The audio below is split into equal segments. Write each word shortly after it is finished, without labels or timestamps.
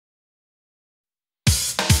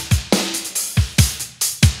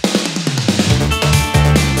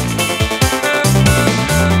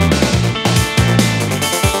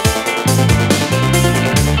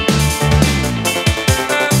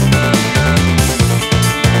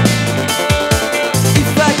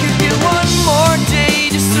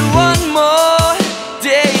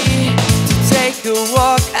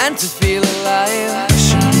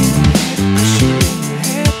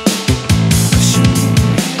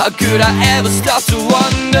How could I ever stop to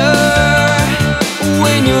wonder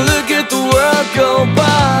when you look at the world go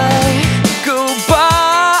by, go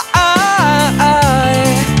by?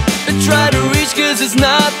 I try to reach 'cause it's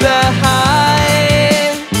not that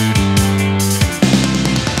high.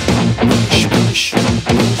 Push, push,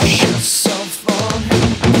 push yourself on.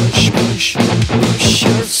 Push, push, push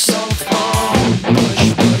yourself on. Push,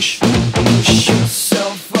 push, push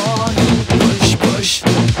yourself on. Push, push,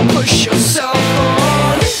 push yourself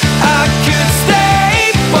on. I could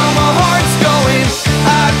stay, but my heart's going.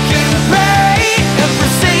 I can pray and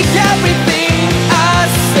forsake everything I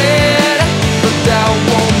said, but that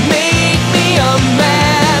won't make me a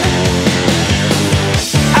man.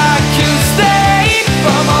 I can stay,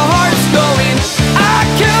 but my heart's going. I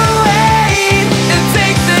can wait and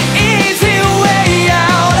take the easy way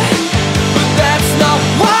out, but that's not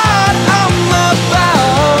what I'm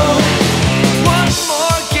about. One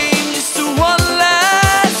more game, just one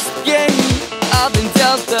last game. I've been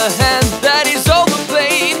dealt the hand that is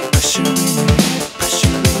overplayed.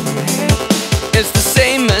 It's the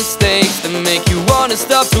same mistakes that make you wanna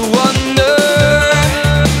stop to wonder